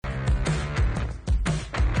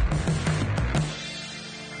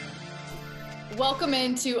Welcome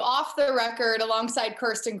into Off the Record alongside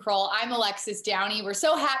Kirsten Kroll. I'm Alexis Downey. We're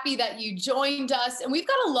so happy that you joined us, and we've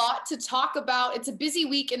got a lot to talk about. It's a busy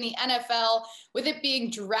week in the NFL. With it being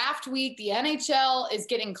draft week, the NHL is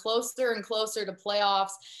getting closer and closer to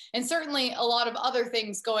playoffs, and certainly a lot of other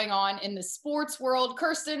things going on in the sports world.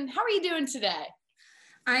 Kirsten, how are you doing today?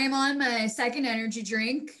 I am on my second energy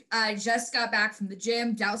drink. I just got back from the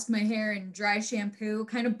gym, doused my hair in dry shampoo,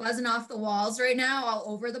 kind of buzzing off the walls right now all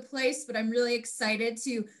over the place, but I'm really excited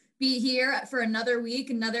to be here for another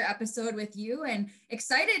week, another episode with you, and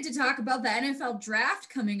excited to talk about the NFL draft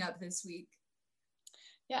coming up this week.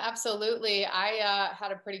 Yeah, absolutely. I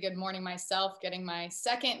had a pretty good morning myself, getting my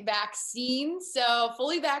second vaccine. So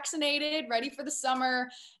fully vaccinated, ready for the summer.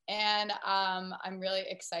 And I'm really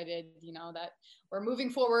excited, that we're moving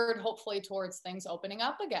forward, hopefully towards things opening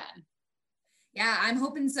up again. Yeah, I'm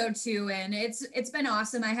hoping so too. And it's been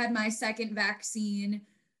awesome. I had my second vaccine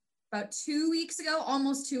about 2 weeks ago,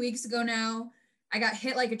 almost 2 weeks ago now. I got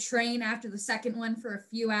hit like a train after the second one for a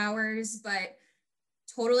few hours, but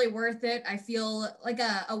totally worth it. I feel like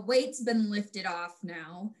a weight's been lifted off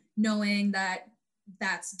now, knowing that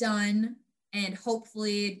that's done and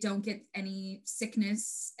hopefully don't get any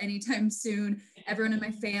sickness anytime soon. Everyone in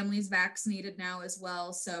my family is vaccinated now as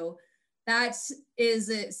well. So that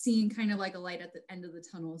is seeing kind of like a light at the end of the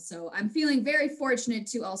tunnel. So I'm feeling very fortunate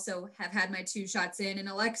to also have had my 2 shots in. And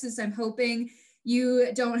Alexis, I'm hoping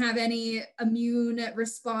you don't have any immune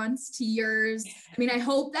response to yours. I mean, I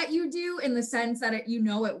hope that you do, in the sense that it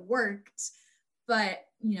worked, but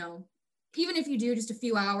even if you do, just a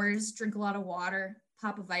few hours, drink a lot of water,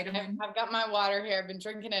 pop a vitamin. I've got my water here. I've been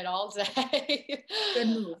drinking it all day. Good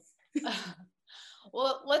move.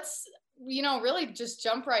 Well, let's, really just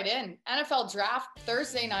jump right in. NFL draft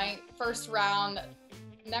Thursday night, first round,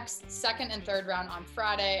 next second and third round on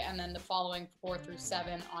Friday, and then the following 4 through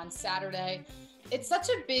 7 on Saturday. It's such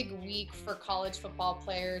a big week for college football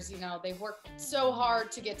players. They've worked so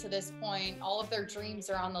hard to get to this point. All of their dreams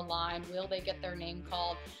are on the line. Will they get their name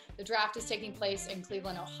called? The draft is taking place in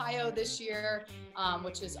Cleveland, Ohio this year,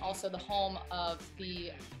 which is also the home of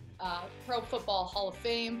the Pro Football Hall of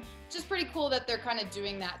Fame, which is pretty cool that they're kind of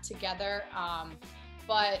doing that together.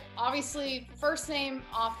 But obviously, first name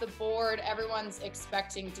off the board, everyone's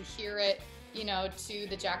expecting to hear it, to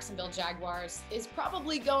the Jacksonville Jaguars, is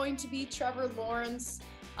probably going to be Trevor Lawrence.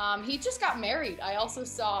 He just got married, I also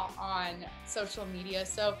saw on social media.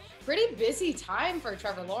 So pretty busy time for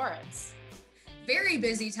Trevor Lawrence. Very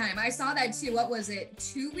busy time. I saw that too. What was it?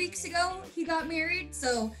 2 weeks ago he got married.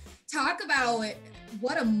 So talk about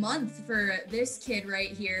what a month for this kid right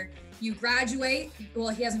here. You graduate. Well,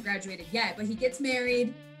 he hasn't graduated yet, but he gets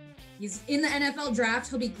married. He's in the NFL draft.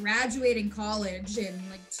 He'll be graduating college in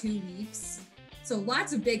like 2 weeks. So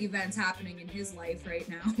lots of big events happening in his life right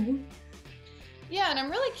now. Yeah, and I'm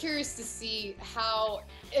really curious to see how,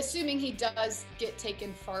 assuming he does get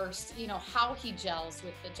taken first, how he gels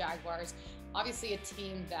with the Jaguars. Obviously a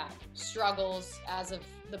team that struggles as of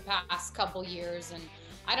the past couple years, and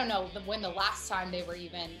I don't know when the last time they were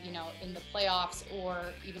even, in the playoffs or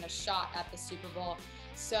even a shot at the Super Bowl.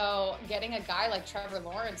 So getting a guy like Trevor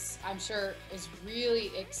Lawrence, I'm sure, is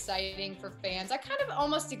really exciting for fans. I kind of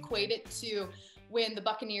almost equate it to when the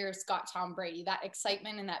Buccaneers got Tom Brady, that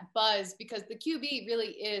excitement and that buzz, because the QB really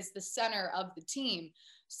is the center of the team.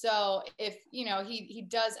 So if, he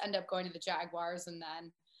does end up going to the Jaguars, and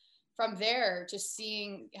then from there, just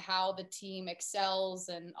seeing how the team excels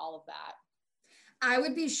and all of that. I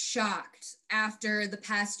would be shocked after the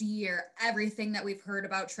past year, everything that we've heard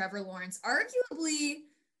about Trevor Lawrence. Arguably,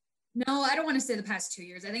 no, I don't want to say the past 2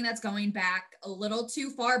 years. I think that's going back a little too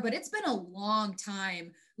far, but it's been a long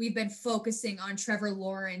time we've been focusing on Trevor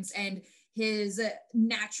Lawrence and his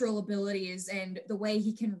natural abilities and the way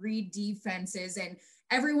he can read defenses. And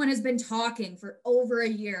everyone has been talking for over a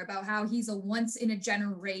year about how he's a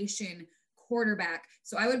once-in-a-generation quarterback.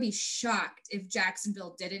 So I would be shocked if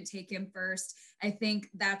Jacksonville didn't take him first. I think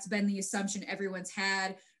that's been the assumption everyone's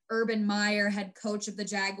had. Urban Meyer, head coach of the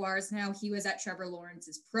Jaguars, now he was at Trevor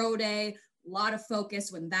Lawrence's pro day. A lot of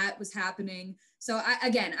focus when that was happening. So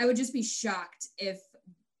I would just be shocked if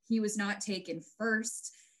he was not taken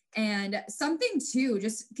first. And something too,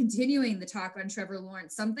 just continuing the talk on Trevor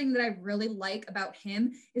Lawrence, something that I really like about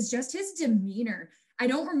him is just his demeanor. I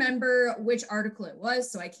don't remember which article it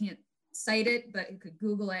was, so I can't cite it, but you could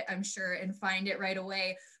Google it, I'm sure, and find it right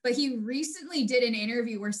away. But he recently did an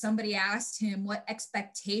interview where somebody asked him what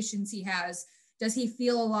expectations he has. Does he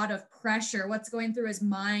feel a lot of pressure? What's going through his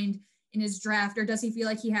mind? in his draft, or does he feel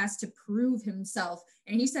like he has to prove himself?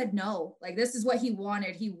 And he said no. Like, this is what he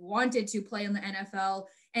wanted. He wanted to play in the NFL,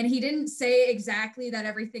 and he didn't say exactly that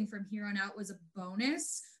everything from here on out was a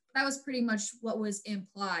bonus. But that was pretty much what was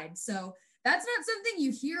implied. So that's not something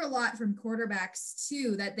you hear a lot from quarterbacks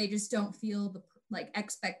too, that they just don't feel the like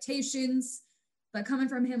expectations. But coming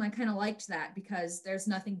from him, I kind of liked that because there's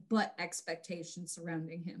nothing but expectations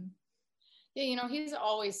surrounding him. Yeah, he's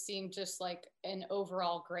always seemed just like an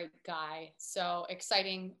overall great guy. So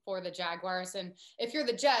exciting for the Jaguars. And if you're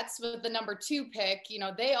the Jets with the number 2 pick,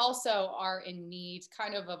 they also are in need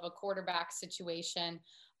kind of a quarterback situation.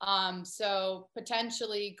 So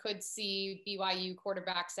potentially could see BYU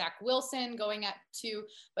quarterback Zach Wilson going at 2,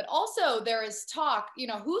 but also there is talk,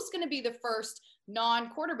 who's going to be the first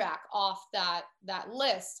non-quarterback off that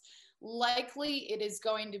list. Likely it is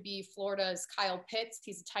going to be Florida's Kyle Pitts.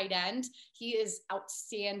 He's a tight end. He is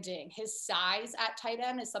outstanding. His size at tight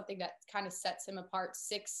end is something that kind of sets him apart.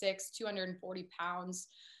 6'6", 240 pounds.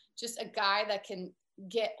 Just a guy that can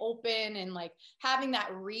get open, and like having that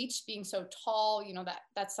reach, being so tall,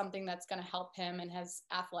 that's something that's going to help him, and has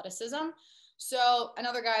athleticism. So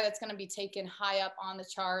another guy that's going to be taken high up on the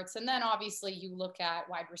charts. And then obviously you look at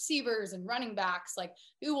wide receivers and running backs, like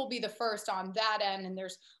who will be the first on that end. And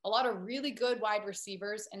there's a lot of really good wide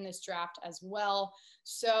receivers in this draft as well.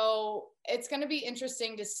 So it's going to be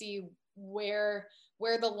interesting to see where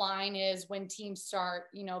the line is when teams start,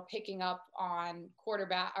 picking up on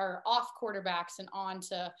quarterback or off quarterbacks and on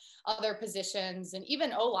to other positions, and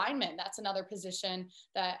even O-linemen. That's another position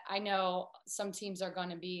that I know some teams are going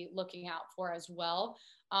to be looking out for as well.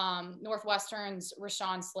 Northwestern's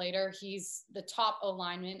Rashawn Slater, he's the top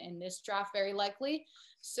O-lineman in this draft, very likely.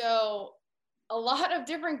 So a lot of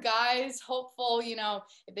different guys, hopeful,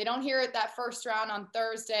 if they don't hear it that first round on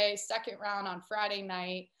Thursday, second round on Friday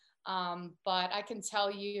night. But I can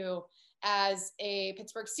tell you, as a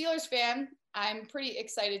Pittsburgh Steelers fan, I'm pretty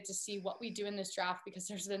excited to see what we do in this draft, because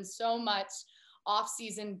there's been so much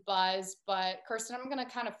off-season buzz. But Kirsten, I'm going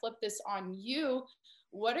to kind of flip this on you.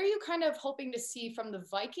 What are you kind of hoping to see from the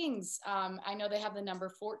Vikings? I know they have the number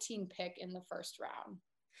 14 pick in the first round.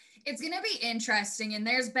 It's going to be interesting, and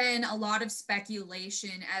there's been a lot of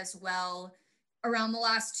speculation as well around the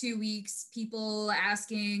last 2 weeks, people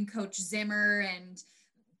asking Coach Zimmer and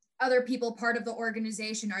other people part of the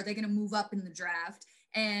organization, are they going to move up in the draft?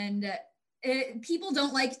 And people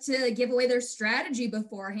don't like to give away their strategy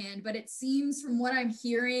beforehand, but it seems from what I'm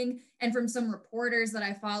hearing and from some reporters that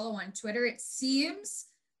I follow on Twitter, it seems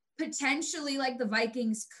potentially like the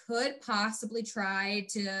Vikings could possibly try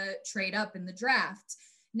to trade up in the draft.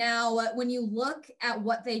 Now, when you look at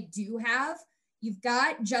what they do have, you've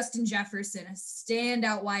got Justin Jefferson, a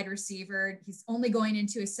standout wide receiver. He's only going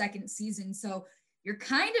into his second season, so you're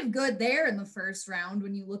kind of good there in the first round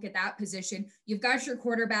when you look at that position. You've got your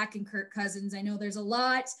quarterback in Kirk Cousins. I know there's a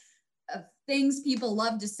lot of things people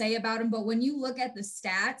love to say about him, but when you look at the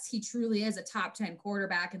stats, he truly is a top 10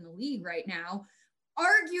 quarterback in the league right now,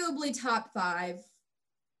 arguably top 5.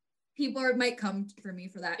 People might come for me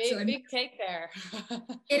for that. Big take there.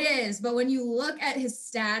 It is, but when you look at his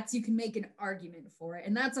stats, you can make an argument for it.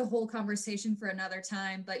 And that's a whole conversation for another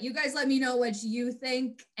time. But you guys let me know what you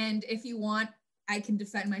think. And if you want, I can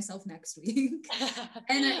defend myself next week.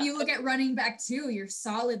 And then you look at running back too, you're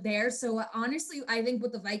solid there. So honestly, I think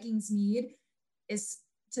what the Vikings need is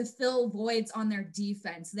to fill voids on their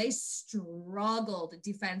defense. They struggled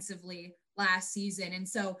defensively last season. And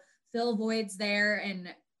so fill voids there.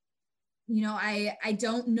 And, I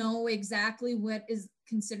don't know exactly what is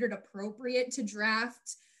considered appropriate to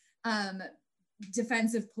draft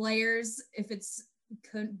defensive players. If it's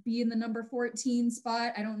could be in the number 14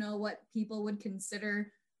 spot. I don't know what people would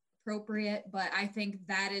consider appropriate, but I think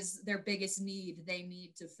that is their biggest need they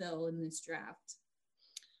need to fill in this draft.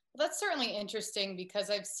 Well, that's certainly interesting, because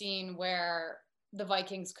I've seen where the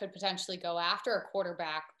Vikings could potentially go after a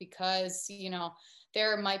quarterback, because,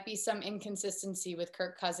 there might be some inconsistency with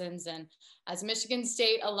Kirk Cousins. And as Michigan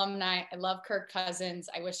State alumni, I love Kirk Cousins.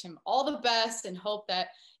 I wish him all the best and hope that,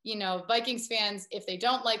 Vikings fans, if they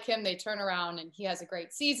don't like him, they turn around and he has a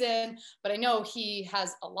great season. But I know he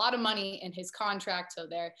has a lot of money in his contract, so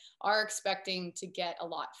they are expecting to get a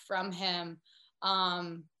lot from him.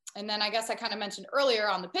 And then I guess I kind of mentioned earlier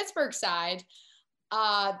on the Pittsburgh side,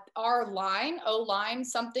 our O-line,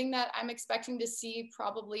 something that I'm expecting to see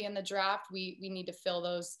probably in the draft. We need to fill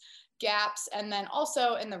those gaps. And then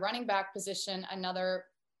also in the running back position, another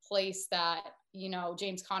place that,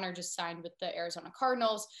 James Conner just signed with the Arizona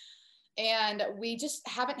Cardinals. And we just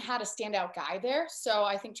haven't had a standout guy there. So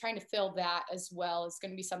I think trying to fill that as well is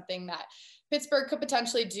going to be something that Pittsburgh could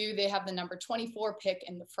potentially do. They have the number 24 pick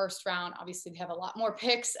in the first round. Obviously, they have a lot more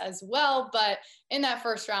picks as well, but in that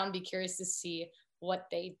first round, be curious to see what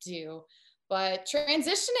they do. But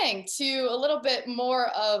transitioning to a little bit more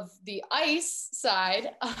of the ice side,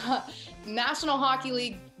 National Hockey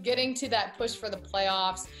League getting to that push for the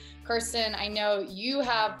playoffs. Kirsten, I know you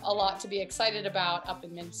have a lot to be excited about up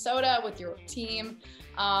in Minnesota with your team.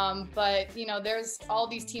 But, there's all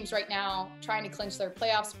these teams right now trying to clinch their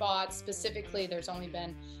playoff spots. Specifically, there's only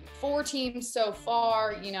been 4 teams so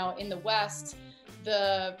far, in the West,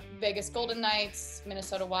 the Vegas Golden Knights,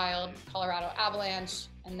 Minnesota Wild, Colorado Avalanche,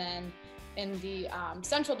 and then in the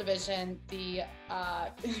Central Division, the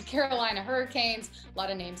Carolina Hurricanes, a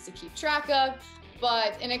lot of names to keep track of.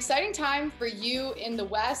 But an exciting time for you in the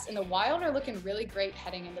West, and the Wild are looking really great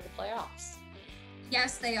heading into the playoffs.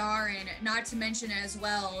 Yes, they are. And not to mention as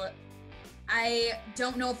well, I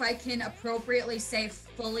don't know if I can appropriately say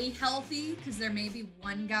fully healthy, because there may be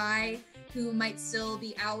one guy who might still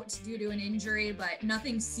be out due to an injury, but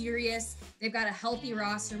nothing serious. They've got a healthy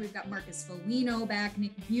roster. We've got Marcus Foligno back,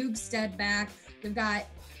 Nick Bjugstad back. We've got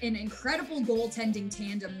an incredible goaltending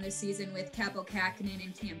tandem this season with Kaapo Kähkönen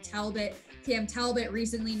and Cam Talbot. Cam Talbot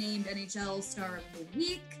recently named NHL Star of the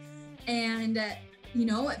Week. And,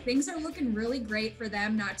 things are looking really great for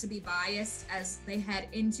them, not to be biased, as they head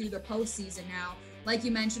into the postseason now. Like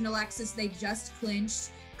you mentioned, Alexis, they just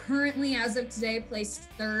clinched. Currently, as of today, placed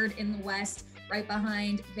 3rd in the West, right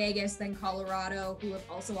behind Vegas, then Colorado, who have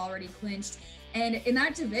also already clinched. And in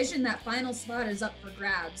that division, that final spot is up for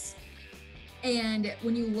grabs. And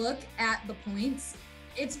when you look at the points,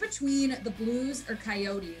 it's between the Blues or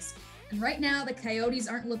Coyotes. And right now, the Coyotes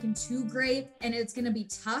aren't looking too great, and it's going to be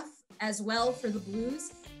tough as well for the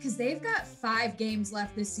Blues because they've got 5 games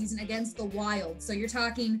left this season against the Wild. So you're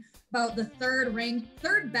talking about the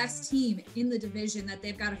third best team in the division that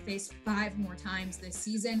they've got to face 5 more times this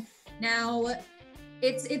season. Now,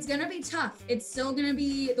 it's going to be tough. It's still going to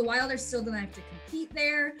be, the Wild are still going to have to compete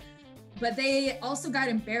there. But they also got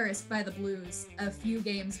embarrassed by the Blues a few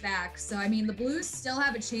games back. So, the Blues still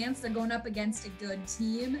have a chance. They're going up against a good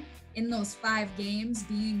team in those 5 games,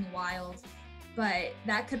 being the Wild. But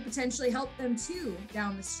that could potentially help them too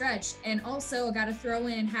down the stretch. And also, I got to throw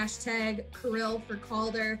in hashtag Kirill for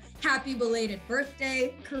Calder. Happy belated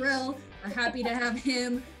birthday, Kirill. We're happy to have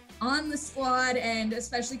him on the squad, and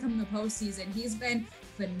especially coming the postseason. He's been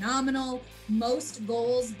phenomenal. Most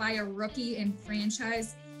goals by a rookie in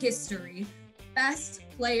franchise history. Best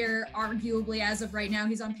player, arguably, as of right now.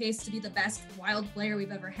 He's on pace to be the best Wild player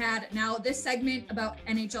we've ever had. Now, this segment about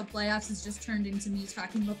NHL playoffs has just turned into me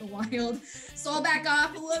talking about the Wild. So I'll back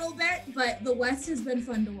off a little bit, but the West has been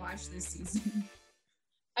fun to watch this season.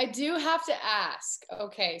 I do have to ask,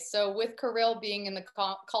 okay, so with Kirill being in the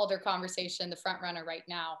Calder conversation, the front runner right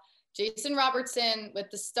now, Jason Robertson with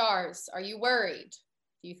the Stars, are you worried?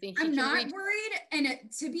 Do you think I'm not worried? And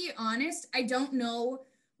to be honest, I don't know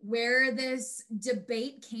where this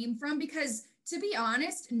debate came from, because to be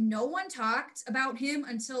honest, no one talked about him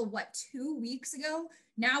until 2 weeks ago.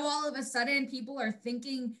 Now all of a sudden people are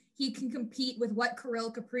thinking he can compete with what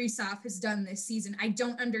Kirill Kaprizov has done this season. I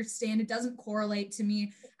don't understand. It doesn't correlate to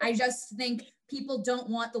me. I just think people don't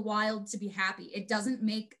want the Wild to be happy. It doesn't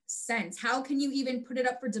make sense. How can you even put it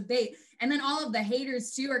up for debate? And then all of the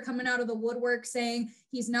haters too are coming out of the woodwork saying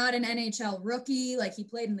he's not an NHL rookie, like he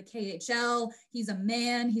played in the KHL. He's a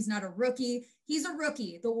man. He's not a rookie. He's a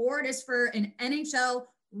rookie. The award is for an NHL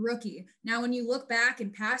rookie. Now, when you look back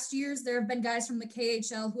in past years, there have been guys from the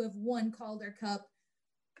KHL who have won Calder Cup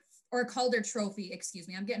or Calder Trophy, excuse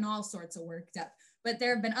me. I'm getting all sorts of worked up. But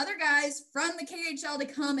there have been other guys from the KHL to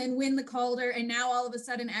come and win the Calder, and now all of a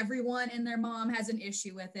sudden everyone and their mom has an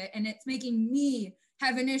issue with it, and it's making me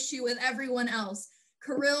have an issue with everyone else.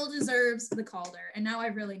 Kirill deserves the Calder, and now I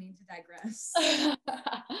really need to digress.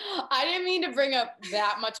 I didn't mean to bring up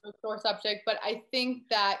that much of a sore subject, but I think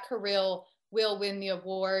that Kirill will win the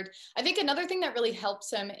award. I think another thing that really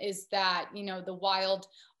helps him is that, the Wild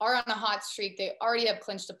are on a hot streak. They already have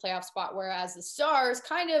clinched a playoff spot, whereas the Stars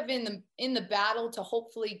kind of in the battle to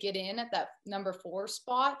hopefully get in at that number 4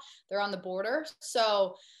 spot. They're on the border.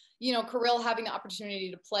 So, Kirill having the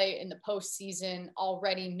opportunity to play in the postseason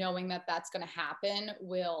already, knowing that that's going to happen,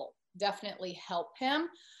 will definitely help him.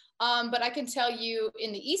 But I can tell you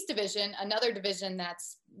in the East Division, another division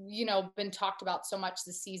that's, been talked about so much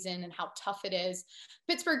this season and how tough it is.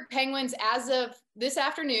 Pittsburgh Penguins, as of this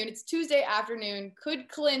afternoon, it's Tuesday afternoon, could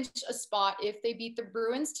clinch a spot if they beat the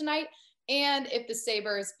Bruins tonight and if the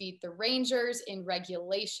Sabres beat the Rangers in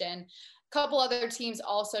regulation. couple other teams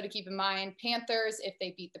also to keep in mind. Panthers, if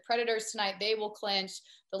they beat the Predators tonight, they will clinch.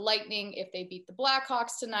 The Lightning, if they beat the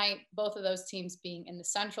Blackhawks tonight, both of those teams being in the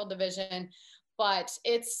Central Division. But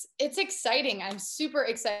it's exciting. I'm super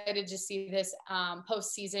excited to see this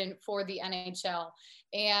postseason for the NHL.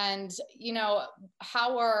 And,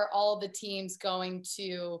 how are all the teams going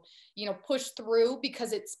to, push through,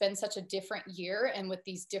 because it's been such a different year, and with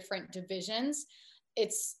these different divisions,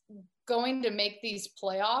 it's going to make these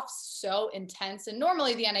playoffs so intense. And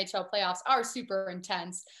normally the NHL playoffs are super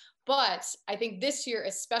intense, but I think this year,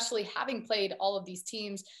 especially having played all of these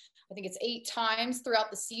teams, I think it's 8 times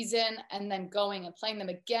throughout the season, and then going and playing them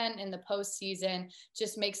again in the postseason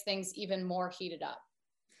just makes things even more heated up.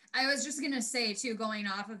 I was just going to say too, going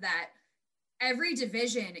off of that, every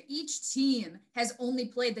division, each team has only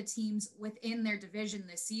played the teams within their division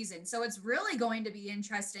this season. So it's really going to be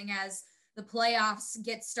interesting as the playoffs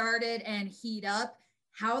get started and heat up,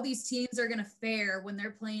 how these teams are going to fare when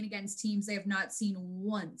they're playing against teams they have not seen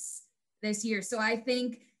once this year. So I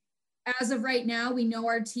think as of right now, we know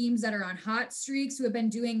our teams that are on hot streaks who have been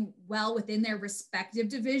doing well within their respective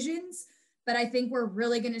divisions. But I think we're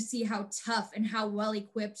really going to see how tough and how well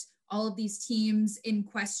equipped all of these teams in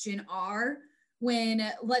question are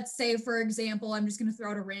when, let's say, for example, I'm just going to throw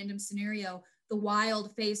out a random scenario, the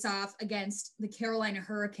Wild face off against the Carolina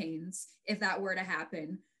Hurricanes, if that were to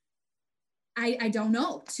happen. I don't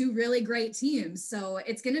know. 2 really great teams. So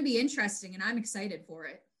it's going to be interesting, and I'm excited for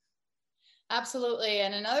it. Absolutely.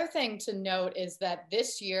 And another thing to note is that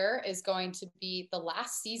this year is going to be the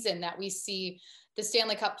last season that we see the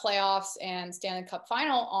Stanley Cup playoffs and Stanley Cup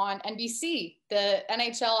final on NBC. The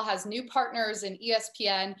NHL has new partners in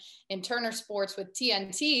ESPN, in Turner Sports with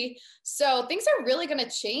TNT. So things are really going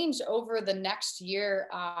to change over the next year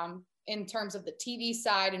in terms of the TV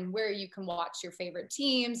side and where you can watch your favorite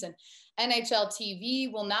teams. And NHL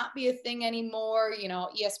TV will not be a thing anymore.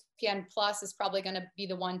 ESPN Plus is probably going to be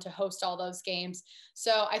the one to host all those games.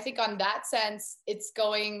 So I think on that sense, it's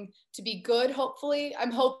going to be good. Hopefully,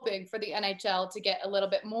 I'm hoping for the NHL to get a little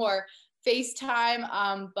bit more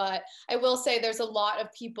FaceTime. But I will say there's a lot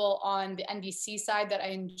of people on the NBC side that I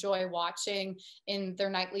enjoy watching in their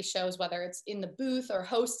nightly shows, whether it's in the booth or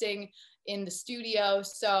hosting in the studio.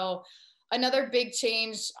 So another big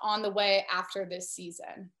change on the way after this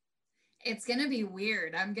season. It's going to be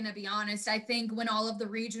weird. I'm going to be honest. I think when all of the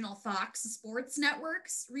regional Fox sports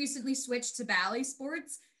networks recently switched to Bally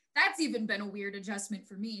Sports, that's even been a weird adjustment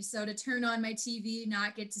for me. So to turn on my TV,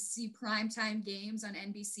 not get to see primetime games on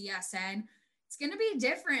NBCSN, it's going to be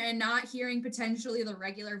different, and not hearing potentially the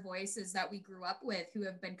regular voices that we grew up with who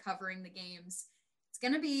have been covering the games. It's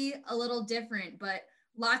going to be a little different, but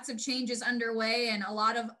lots of changes underway and a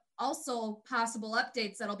lot of also possible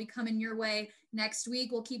updates that'll be coming your way next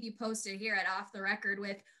week. We'll keep you posted here at Off the Record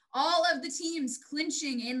with all of the teams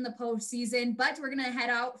clinching in the postseason, but we're going to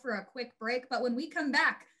head out for a quick break. But when we come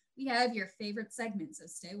back, we have your favorite segment, so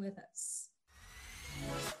stay with us.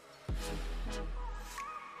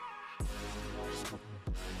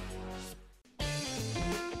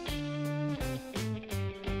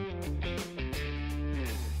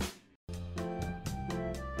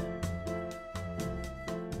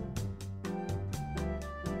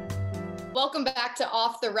 Welcome back to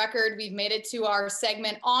Off the Record. We've made it to our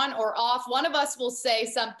segment On or Off. One of us will say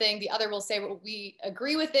something, the other will say what we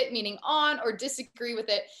agree with it, meaning on, or disagree with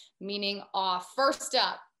it, meaning off. First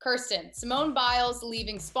up, Kirsten, Simone Biles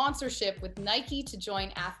leaving sponsorship with Nike to join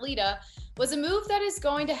Athleta was a move that is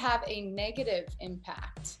going to have a negative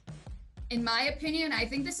impact. In my opinion, I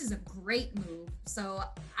think this is a great move. So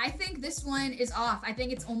I think this one is off. I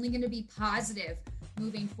think it's only going to be positive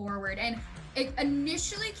moving forward. And it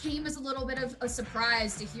initially came as a little bit of a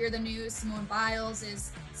surprise to hear the news Simone Biles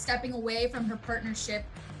is stepping away from her partnership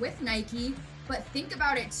with Nike. But think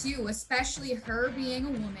about it too, especially her being a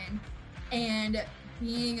woman and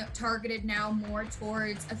being targeted now more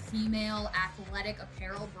towards a female athletic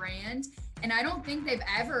apparel brand. And I don't think they've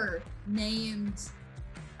ever named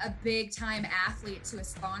a big time athlete to a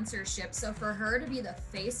sponsorship. So for her to be the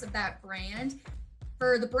face of that brand,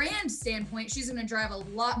 for the brand standpoint, she's going to drive a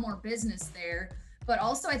lot more business there. But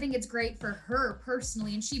also I think it's great for her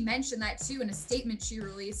personally. And she mentioned that too in a statement she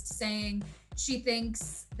released, saying she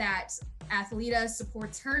thinks that Athleta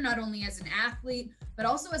supports her not only as an athlete, but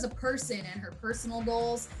also as a person and her personal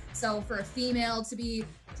goals. So for a female to be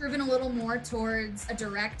driven a little more towards a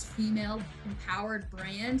direct female empowered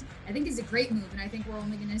brand, I think is a great move. And I think we're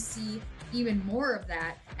only going to see even more of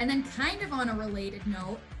that. And then kind of on a related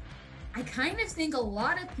note, I kind of think a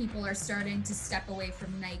lot of people are starting to step away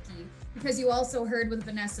from Nike because you also heard with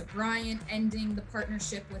Vanessa Bryant ending the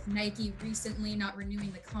partnership with Nike recently, not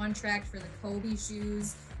renewing the contract for the Kobe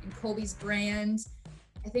shoes and Kobe's brand.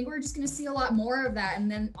 I think we're just going to see a lot more of that.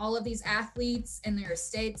 And then all of these athletes and their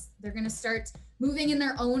estates, they're going to start moving in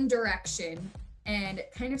their own direction and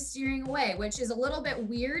kind of steering away, which is a little bit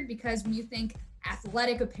weird because when you think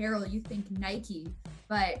athletic apparel, you think Nike,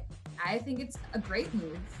 but I think it's a great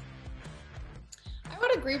move. I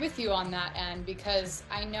would agree with you on that end because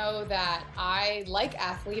I know that I like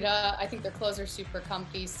Athleta. I think their clothes are super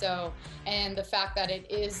comfy. So, and the fact that it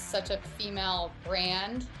is such a female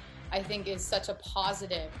brand, I think is such a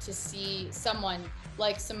positive to see someone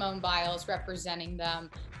like Simone Biles representing them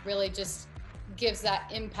really just gives that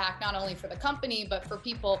impact not only for the company, but for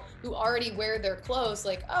people who already wear their clothes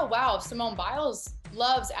like, oh, wow, Simone Biles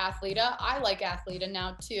loves Athleta. I like Athleta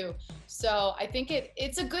now too. So I think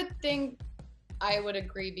it's a good thing. I would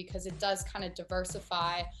agree because it does kind of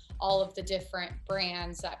diversify all of the different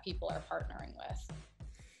brands that people are partnering with.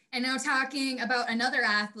 And now talking about another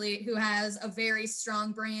athlete who has a very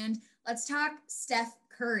strong brand, let's talk Steph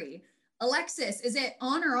Curry. Alexis, is it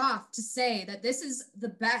on or off to say that this is the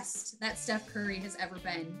best that Steph Curry has ever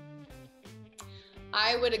been?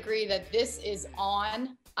 I would agree that this is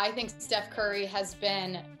on. I think Steph Curry has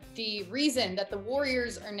been the reason that the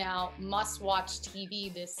Warriors are now must-watch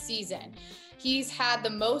TV this season. He's had the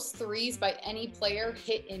most threes by any player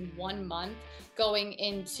hit in 1 month going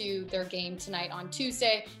into their game tonight on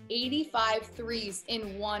Tuesday. 85 threes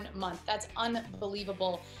in 1 month. That's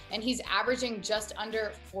unbelievable. And he's averaging just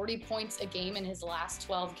under 40 points a game in his last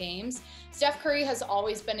 12 games. Steph Curry has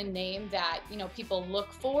always been a name that, people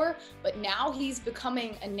look for, but now he's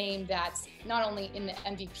becoming a name that's not only in the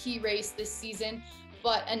MVP race this season,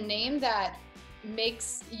 but a name that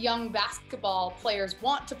makes young basketball players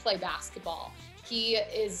want to play basketball. He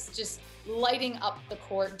is just lighting up the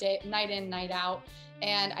court night in, night out.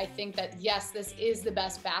 And I think that, yes, this is the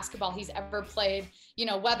best basketball he's ever played.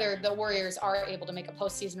 Whether the Warriors are able to make a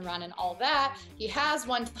postseason run and all that, he has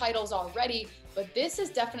won titles already, but this has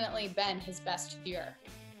definitely been his best year.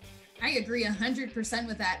 I agree 100%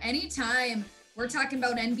 with that. Anytime we're talking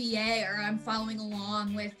about NBA or I'm following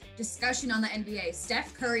along with discussion on the NBA,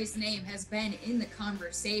 Steph Curry's name has been in the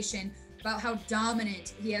conversation about how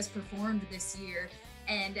dominant he has performed this year.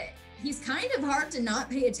 And he's kind of hard to not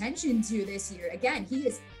pay attention to this year. Again, he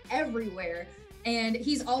is everywhere and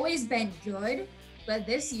he's always been good, but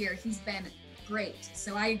this year he's been great.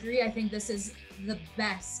 So I agree. I think this is the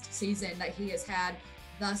best season that he has had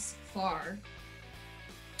thus far.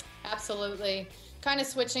 Absolutely. Kind of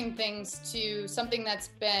switching things to something that's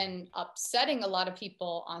been upsetting a lot of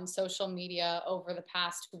people on social media over the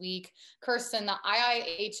past week. Kirsten, the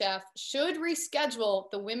IIHF should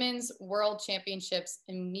reschedule the Women's World Championships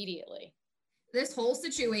immediately. This whole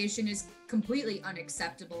situation is completely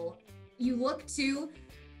unacceptable. You look to,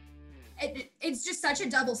 it's just such a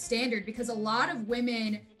double standard because a lot of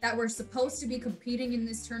women that were supposed to be competing in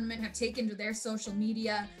this tournament have taken to their social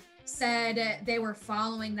media, said they were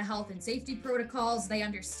following the health and safety protocols. They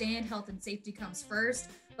understand health and safety comes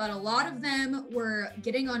first, but a lot of them were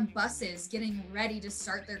getting on buses, getting ready to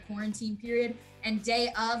start their quarantine period, and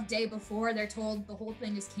day before, they're told the whole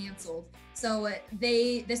thing is canceled. So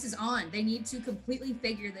this is on. They need to completely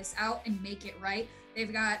figure this out and make it right.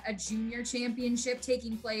 They've got a junior championship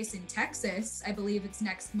taking place in Texas. I believe it's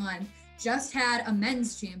next month. Just had a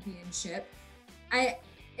men's championship.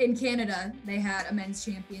 In Canada, they had a men's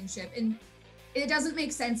championship, and it doesn't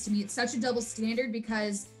make sense to me. It's such a double standard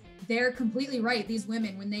because they're completely right. These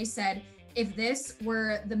women, when they said, if this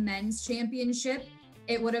were the men's championship,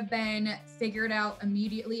 it would have been figured out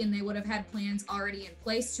immediately and they would have had plans already in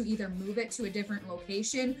place to either move it to a different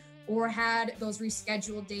location or had those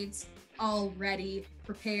rescheduled dates already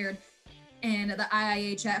prepared. And the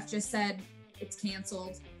IIHF just said it's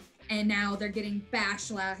canceled. And now they're getting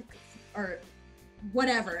backlash or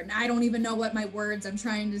whatever. And I don't even know what my words I'm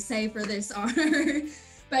trying to say for this are,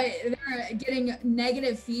 but they're getting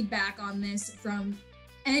negative feedback on this from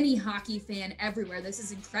any hockey fan everywhere. This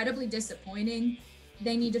is incredibly disappointing.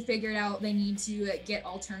 They need to figure it out. They need to get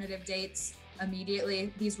alternative dates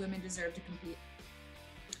immediately. These women deserve to compete.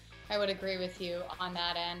 I would agree with you on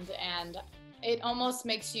that end. And it almost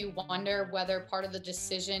makes you wonder whether part of the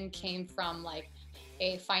decision came from like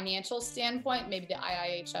a financial standpoint. Maybe the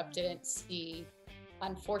IIHF didn't see,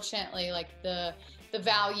 unfortunately, like the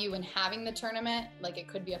value in having the tournament, like it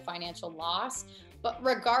could be a financial loss. But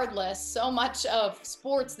regardless, so much of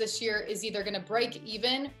sports this year is either going to break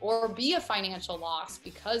even or be a financial loss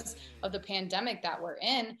because of the pandemic that we're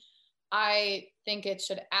in. I think it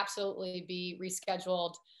should absolutely be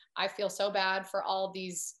rescheduled. I feel so bad for all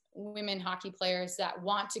these women hockey players that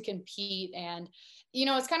want to compete. And,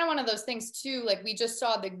 it's kind of one of those things too. Like we just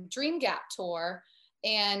saw the Dream Gap tour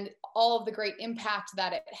and all of the great impact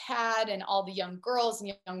that it had and all the young girls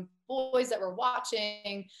and young boys that were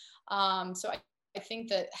watching. So I think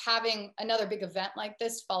that having another big event like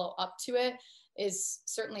this follow up to it is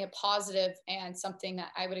certainly a positive and something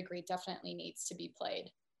that I would agree definitely needs to be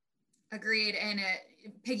played. Agreed. And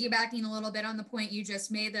piggybacking a little bit on the point you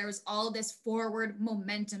just made, there was all this forward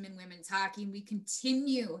momentum in women's hockey, and we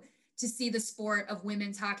continue to see the sport of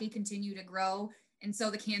women's hockey continue to grow. And so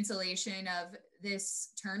the cancellation of this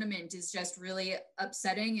tournament is just really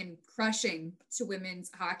upsetting and crushing to women's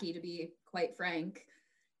hockey, to be quite frank.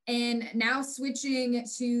 And now switching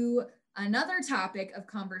to another topic of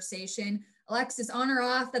conversation, Alexis, on or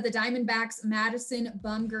off that the Diamondbacks' Madison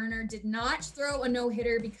Bumgarner did not throw a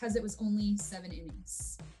no-hitter because it was only 7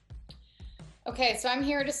 innings? Okay, so I'm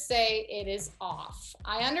here to say it is off.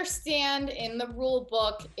 I understand in the rule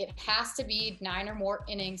book, it has to be 9 or more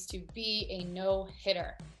innings to be a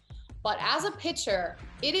no-hitter. But as a pitcher,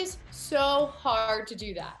 it is so hard to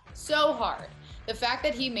do that. So hard. The fact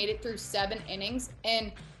that he made it through 7 innings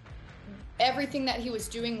and everything that he was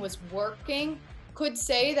doing was working could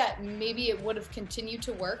say that maybe it would have continued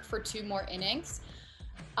to work for 2 more innings.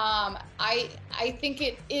 I think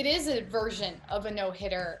it is a version of a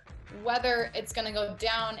no-hitter, whether it's going to go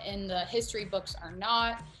down in the history books or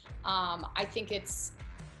not. I think it's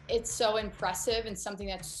so impressive and something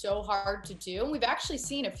that's so hard to do. And we've actually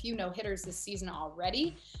seen a few no-hitters this season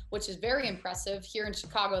already, which is very impressive. Here in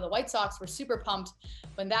Chicago, the White Sox were super pumped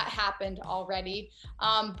when that happened already.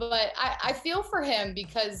 But I feel for him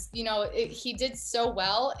because, he did so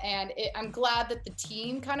well. And I'm glad that the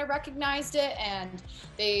team kind of recognized it and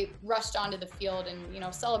they rushed onto the field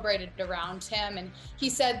and, celebrated around him. And he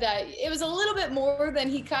said that it was a little bit more than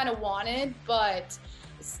he kind of wanted, but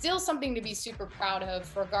still something to be super proud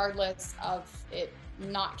of, regardless of it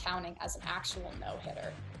not counting as an actual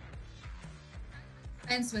no-hitter.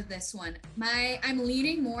 Fence with this one. I'm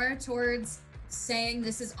leaning more towards saying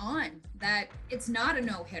this is on, that it's not a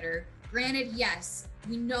no-hitter. Granted, yes,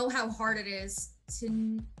 we know how hard it is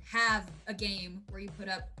to have a game where you put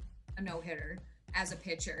up a no-hitter as a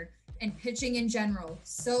pitcher, and pitching in general,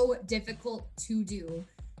 so difficult to do.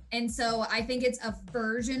 And so I think it's a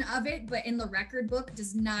version of it, but in the record book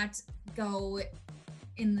does not go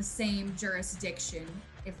in the same jurisdiction,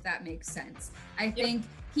 if that makes sense. I think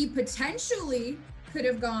he potentially could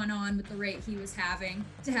have gone on with the rate he was having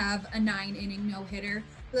to have a 9-inning no-hitter.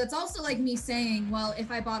 But that's also like me saying, well,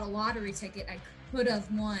 if I bought a lottery ticket, I could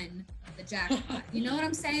have won the jackpot. You know what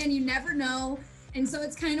I'm saying? You never know. And so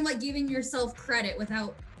it's kind of like giving yourself credit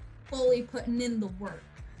without fully putting in the work.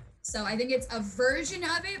 So I think it's a version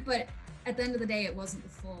of it, but at the end of the day, it wasn't the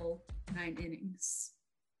full 9 innings.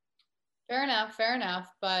 Fair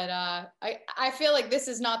enough. But I feel like this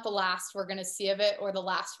is not the last we're going to see of it or the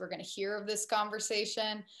last we're going to hear of this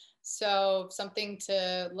conversation. So something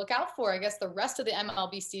to look out for, I guess, the rest of the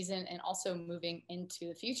MLB season and also moving into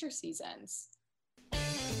the future seasons.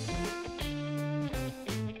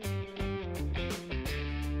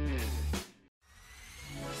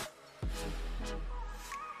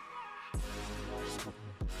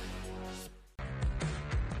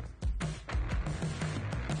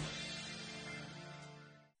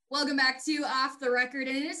 Welcome back to Off the Record,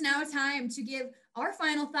 and it is now time to give our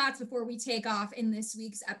final thoughts before we take off in this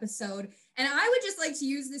week's episode. And I would just like to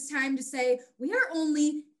use this time to say we are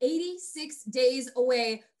only 86 days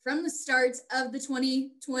away from the start of the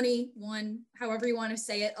 2021, however you want to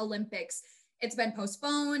say it, Olympics. It's been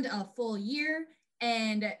postponed a full year,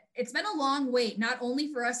 and it's been a long wait, not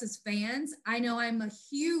only for us as fans. I know I'm a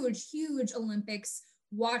huge Olympics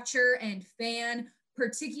watcher and fan,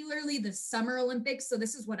 particularly the Summer Olympics. So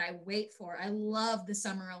this is what I wait for. I love the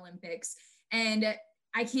Summer Olympics. And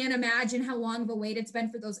I can't imagine how long of a wait it's been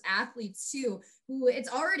for those athletes too, who it's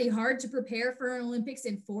already hard to prepare for an Olympics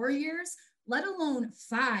in 4 years, let alone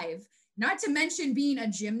 5. Not to mention being a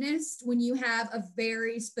gymnast when you have a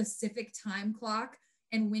very specific time clock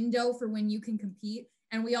and window for when you can compete.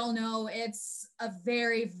 And we all know it's a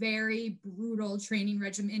very, very brutal training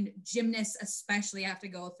regimen gymnasts especially have to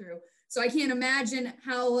go through. So I can't imagine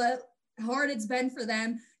how hard it's been for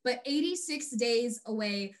them, but 86 days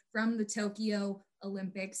away from the Tokyo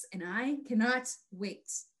Olympics, and I cannot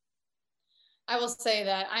wait. I will say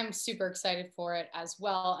that I'm super excited for it as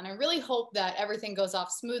well. And I really hope that everything goes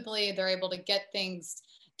off smoothly. They're able to get things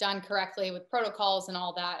done correctly with protocols and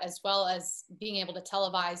all that, as well as being able to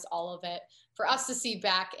televise all of it for us to see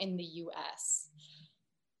back in the US.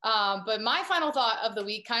 But my final thought of the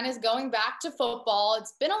week kind of is going back to football.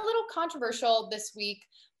 It's been a little controversial this week,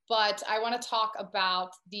 but I want to talk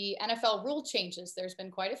about the NFL rule changes. There's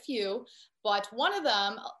been quite a few, but one of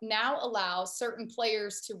them now allows certain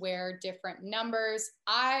players to wear different numbers.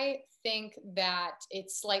 I think that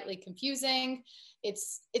it's slightly confusing.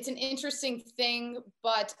 It's an interesting thing,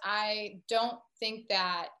 but I don't think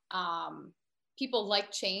that people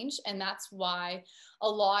like change, and that's why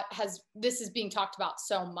this is being talked about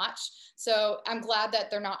so much. So I'm glad that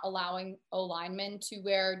they're not allowing O-linemen to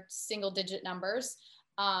wear single digit numbers,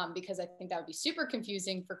 because I think that would be super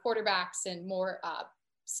confusing for quarterbacks and more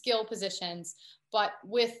skill positions. But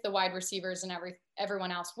with the wide receivers and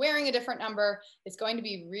everyone else wearing a different number, it's going to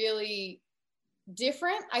be really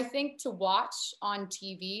different, I think, to watch on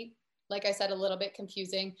TV. Like I said, a little bit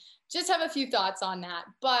confusing. Just have a few thoughts on that,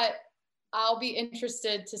 but I'll be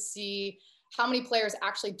interested to see how many players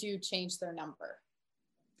actually do change their number.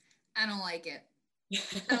 I don't like it.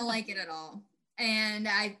 I don't like it at all. And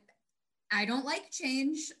I don't like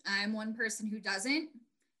change. I'm one person who doesn't.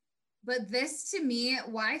 But this, to me,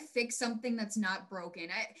 why fix something that's not broken?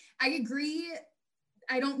 I agree.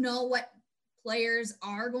 I don't know what players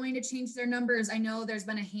are going to change their numbers. I know there's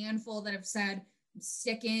been a handful that have said, I'm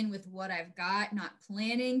sticking with what I've got, not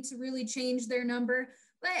planning to really change their number.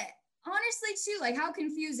 But honestly, too, like, how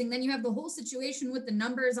confusing. Then you have the whole situation with the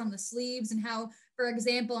numbers on the sleeves, and how, for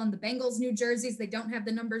example, on the Bengals new jerseys, they don't have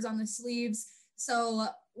the numbers on the sleeves. So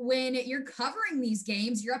when you're covering these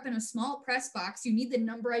games, you're up in a small press box, you need the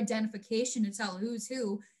number identification to tell who's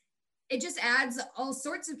who. It just adds all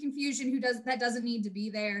sorts of confusion that doesn't need to be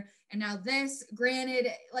there. And now this, granted,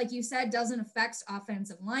 like you said, doesn't affect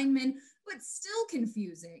offensive linemen, but still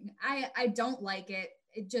confusing. I don't like it.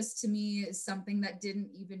 It just, to me, is something that didn't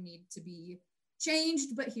even need to be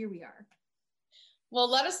changed, but here we are. Well,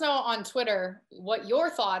 let us know on Twitter what your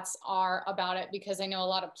thoughts are about it, because I know a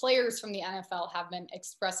lot of players from the NFL have been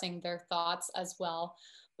expressing their thoughts as well.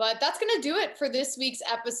 But that's going to do it for this week's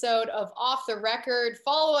episode of Off the Record.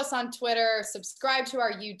 Follow us on Twitter, subscribe to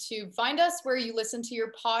our YouTube, find us where you listen to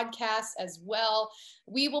your podcasts as well.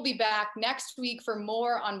 We will be back next week for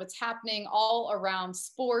more on what's happening all around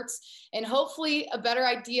sports, and hopefully a better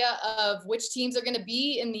idea of which teams are going to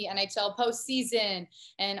be in the NHL postseason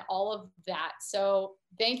and all of that. So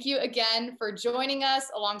thank you again for joining us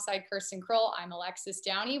alongside Kirsten Kroll. I'm Alexis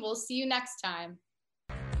Downey. We'll see you next time.